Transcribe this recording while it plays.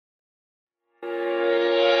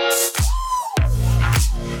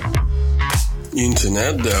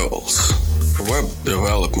Internet Devils, web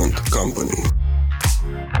development company.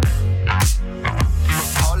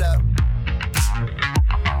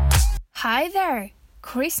 Hi there!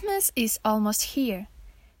 Christmas is almost here.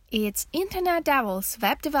 It's Internet Devils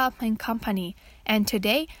web development company, and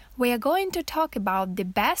today we are going to talk about the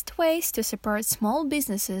best ways to support small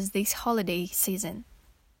businesses this holiday season.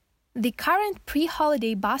 The current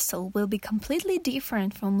pre-holiday bustle will be completely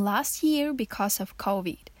different from last year because of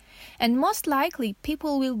COVID, and most likely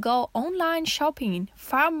people will go online shopping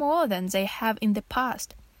far more than they have in the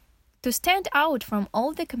past. To stand out from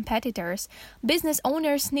all the competitors, business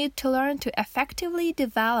owners need to learn to effectively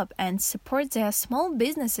develop and support their small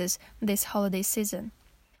businesses this holiday season.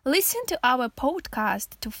 Listen to our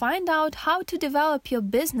podcast to find out how to develop your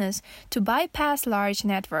business to bypass large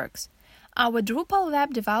networks. Our Drupal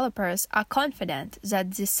web developers are confident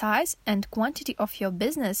that the size and quantity of your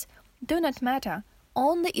business do not matter,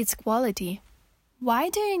 only its quality. Why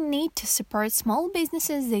do you need to support small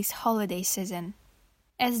businesses this holiday season?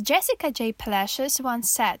 As Jessica J. Palacios once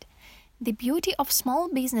said, the beauty of small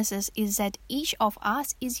businesses is that each of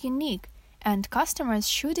us is unique, and customers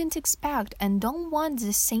shouldn't expect and don't want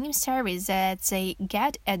the same service that they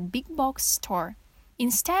get at big box store.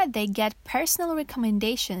 Instead, they get personal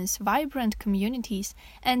recommendations, vibrant communities,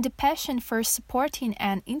 and a passion for supporting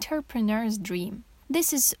an entrepreneur's dream.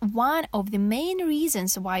 This is one of the main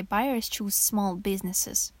reasons why buyers choose small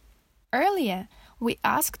businesses. Earlier, we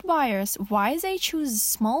asked buyers why they choose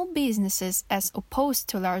small businesses as opposed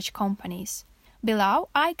to large companies. Below,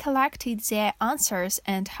 I collected their answers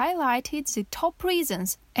and highlighted the top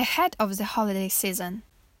reasons ahead of the holiday season.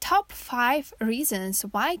 Top 5 reasons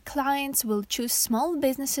why clients will choose small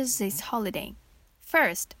businesses this holiday.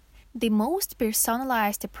 First, the most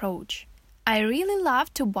personalized approach. I really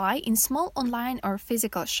love to buy in small online or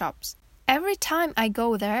physical shops. Every time I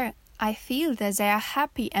go there, I feel that they are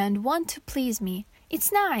happy and want to please me.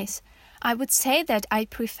 It's nice. I would say that I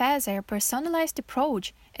prefer their personalized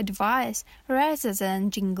approach, advice, rather than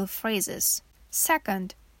jingle phrases.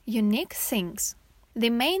 Second, unique things. The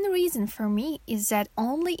main reason for me is that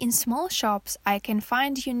only in small shops I can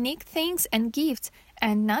find unique things and gifts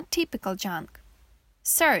and not typical junk.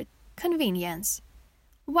 Third, convenience.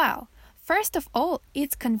 Well, first of all,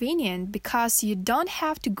 it's convenient because you don't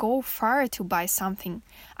have to go far to buy something.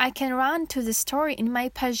 I can run to the store in my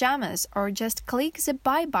pajamas or just click the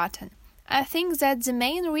buy button. I think that's the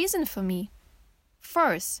main reason for me.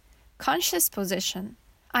 Fourth, conscious position.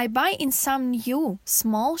 I buy in some new,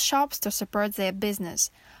 small shops to support their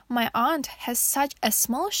business. My aunt has such a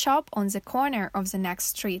small shop on the corner of the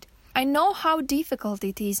next street. I know how difficult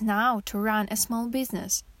it is now to run a small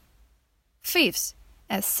business. Fifth,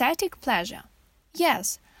 aesthetic pleasure.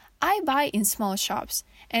 Yes, I buy in small shops,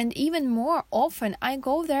 and even more often I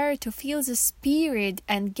go there to feel the spirit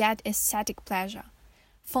and get aesthetic pleasure.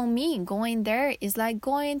 For me, going there is like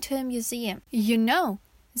going to a museum.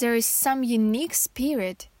 There is some unique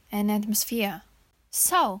spirit and atmosphere.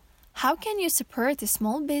 So, how can you support a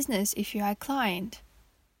small business if you are a client?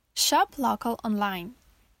 Shop local online.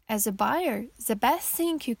 As a buyer, the best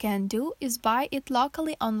thing you can do is buy it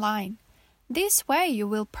locally online. This way you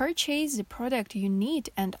will purchase the product you need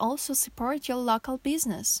and also support your local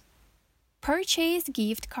business. Purchase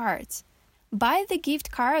gift cards. Buy the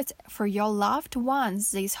gift cards for your loved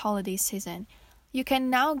ones this holiday season. You can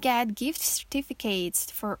now get gift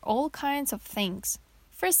certificates for all kinds of things.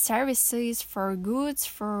 For services, for goods,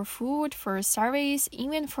 for food, for service,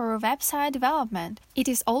 even for website development. It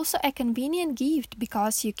is also a convenient gift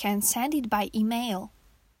because you can send it by email.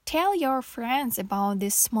 Tell your friends about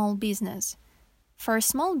this small business. For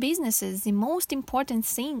small businesses, the most important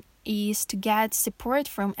thing is to get support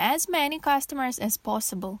from as many customers as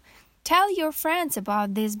possible. Tell your friends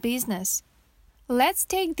about this business. Let's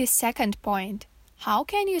take the second point. How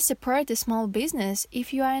can you support a small business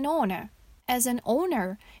if you are an owner? As an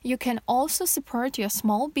owner, you can also support your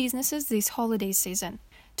small businesses this holiday season.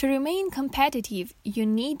 To remain competitive, you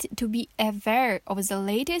need to be aware of the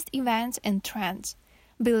latest events and trends.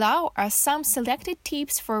 Below are some selected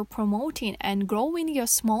tips for promoting and growing your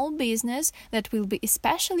small business that will be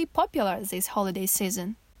especially popular this holiday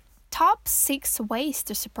season. Top 6 ways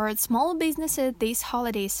to support small businesses this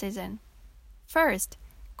holiday season. First,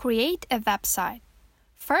 create a website.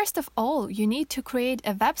 First of all, you need to create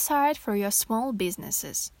a website for your small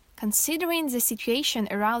businesses. Considering the situation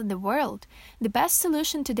around the world, the best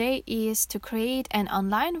solution today is to create an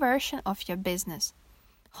online version of your business.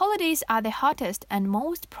 Holidays are the hottest and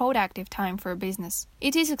most productive time for business.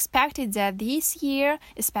 It is expected that this year,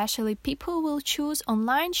 especially people will choose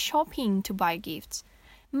online shopping to buy gifts.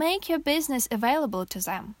 Make your business available to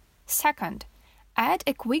them. Second, Add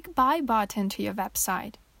a quick buy button to your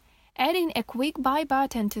website. Adding a quick buy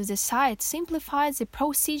button to the site simplifies the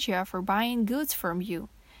procedure for buying goods from you.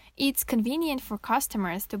 It's convenient for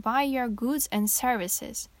customers to buy your goods and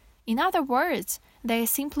services. In other words, they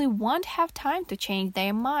simply won't have time to change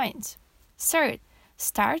their minds. Third,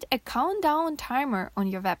 start a countdown timer on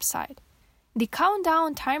your website. The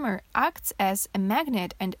countdown timer acts as a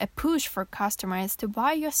magnet and a push for customers to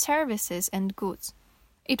buy your services and goods.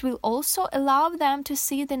 It will also allow them to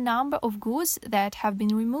see the number of goods that have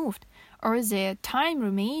been removed or the time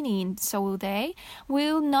remaining, so they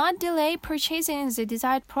will not delay purchasing the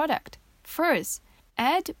desired product. First,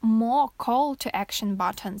 add more call to action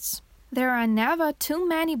buttons. There are never too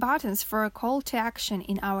many buttons for a call to action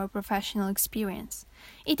in our professional experience.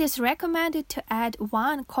 It is recommended to add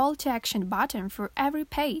one call to action button for every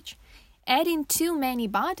page. Adding too many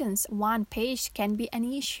buttons on one page can be an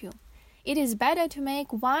issue. It is better to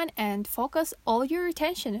make one and focus all your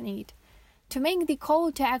attention on it. To make the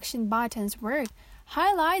call to action buttons work,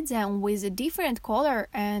 highlight them with a different color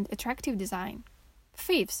and attractive design.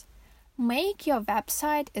 Fifth, make your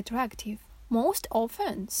website attractive. Most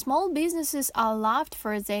often, small businesses are loved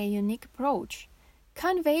for their unique approach.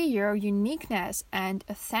 Convey your uniqueness and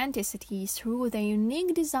authenticity through the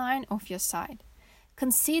unique design of your site.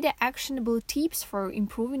 Consider actionable tips for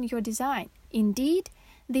improving your design. Indeed,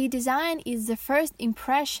 the design is the first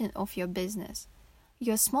impression of your business.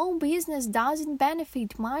 Your small business doesn't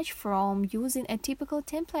benefit much from using a typical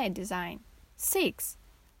template design. 6.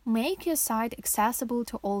 Make your site accessible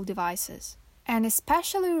to all devices. An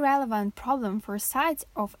especially relevant problem for sites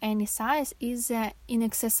of any size is the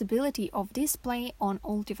inaccessibility of display on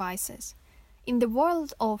all devices. In the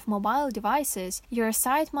world of mobile devices, your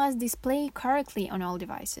site must display correctly on all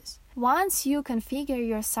devices. Once you configure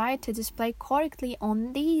your site to display correctly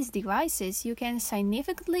on these devices, you can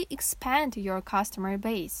significantly expand your customer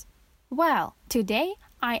base. Well, today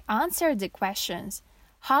I answered the questions: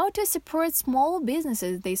 how to support small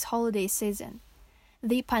businesses this holiday season.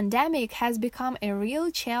 The pandemic has become a real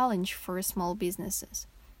challenge for small businesses.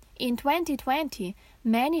 In 2020,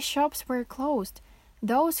 many shops were closed,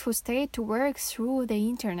 those who stayed to work through the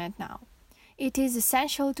internet now. It is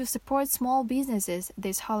essential to support small businesses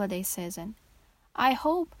this holiday season. I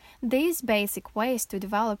hope these basic ways to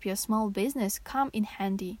develop your small business come in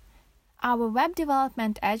handy. Our web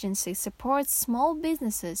development agency supports small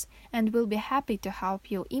businesses and will be happy to help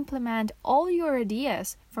you implement all your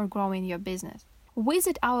ideas for growing your business.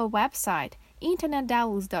 Visit our website,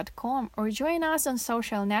 internetdevils.com, or join us on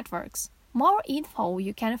social networks. More info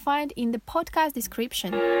you can find in the podcast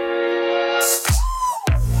description.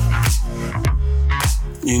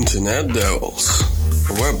 Internet Devils,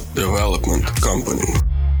 web development company.